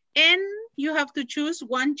 and you have to choose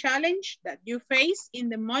one challenge that you face in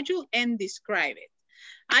the module and describe it.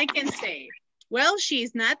 I can say, well,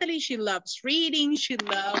 she's Natalie, she loves reading, she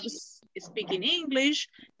loves speaking English,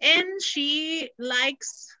 and she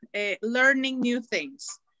likes learning new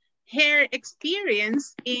things. Her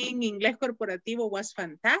experience in Inglés Corporativo was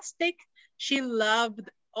fantastic. She loved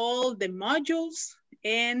all the modules,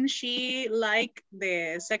 and she liked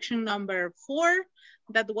the section number 4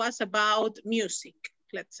 that was about music,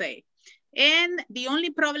 let's say. And the only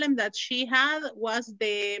problem that she had was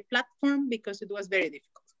the platform because it was very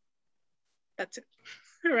difficult. That's it,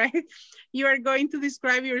 right? You are going to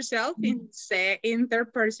describe yourself in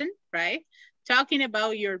third person, right? Talking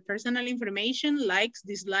about your personal information, likes,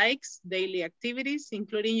 dislikes, daily activities,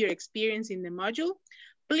 including your experience in the module.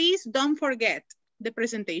 Please don't forget, the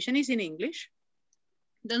presentation is in English.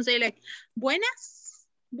 Don't say like, buenas,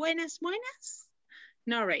 buenas, buenas.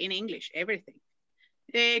 No, right, in English, everything.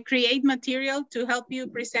 Create material to help you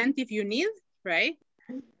present if you need, right?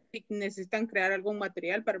 Si necesitan crear algún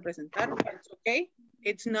material para presentar, it's okay.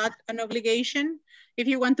 It's not an obligation. If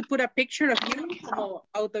you want to put a picture of you, como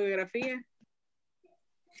autobiografía,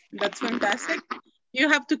 that's fantastic. You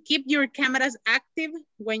have to keep your cameras active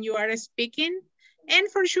when you are speaking.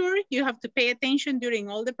 And for sure, you have to pay attention during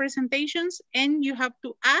all the presentations, and you have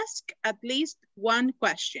to ask at least one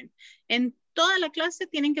question. En toda la clase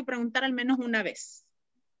tienen que preguntar al menos una vez.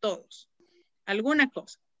 Todos. Alguna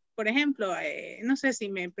cosa. Por ejemplo, no sé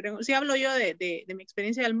si hablo yo de mi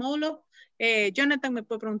experiencia del módulo, Jonathan me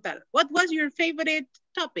puede preguntar, what was your favorite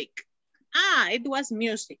topic? Ah, it was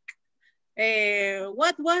music.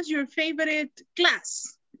 What was your favorite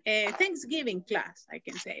class? Thanksgiving class, I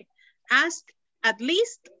can say. Ask at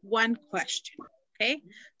least one question, okay?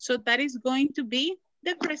 So that is going to be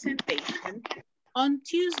the presentation on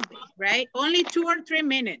Tuesday, right? Only 2 or 3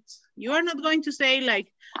 minutes. You are not going to say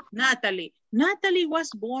like, Natalie. Natalie was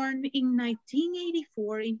born in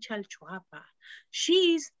 1984 in Chalchuapa.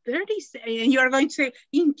 She is 37. And you are going to say,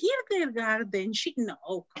 in kindergarten,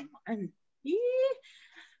 no, come on.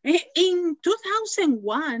 In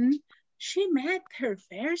 2001, she met her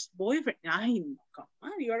first boyfriend. I know, come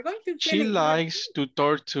on. You are going to She likes to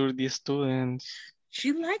torture the students.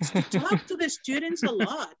 She likes to talk to the students a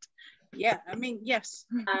lot. Yeah, I mean, yes,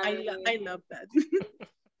 I love that.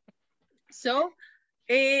 So,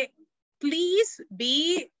 please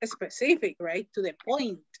be specific, right? To the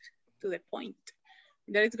point,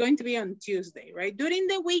 That is going to be on Tuesday, right? During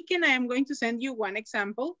the weekend, I am going to send you one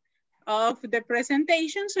example of the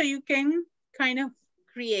presentation so you can kind of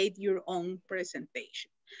create your own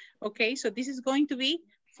presentation. Okay, so this is going to be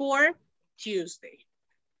for Tuesday.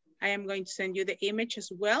 I am going to send you the image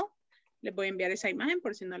as well. Les voy a enviar esa imagen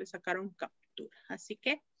por si no le sacaron captura. Así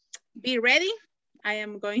que be ready. I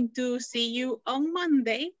am going to see you on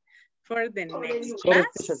Monday for the next class.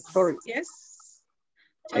 Sorry. Yes.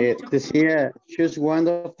 Decía, choose one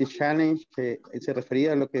of the challenge, se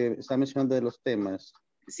refería a lo que está mencionando de los temas.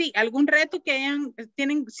 Sí, algún reto que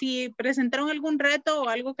si presentaron algún reto o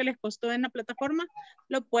algo que les costó en la plataforma,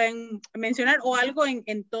 lo pueden mencionar, o algo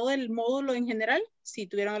en todo el módulo en general, si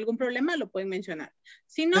tuvieron algún problema, lo pueden mencionar.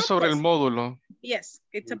 Si no, es sobre pues, el módulo. Yes,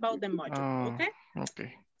 it's about the module, okay?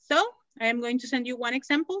 Okay. So, I am going to send you one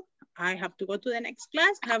example. I have to go to the next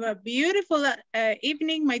class. Have a beautiful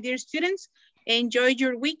evening, my dear students. Enjoy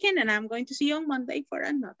your weekend, and I'm going to see you on Monday for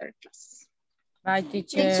another class. Bye,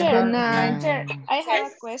 teacher. Teacher, I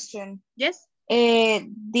have a question. Yes.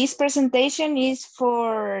 This presentation is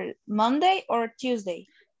for Monday or Tuesday?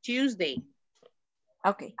 Tuesday.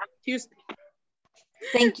 Okay. Tuesday.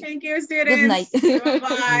 Thank you. Thank you, students. Good night. Bye-bye.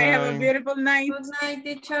 Have a beautiful night. Good night,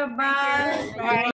 teacher. Bye. Bye.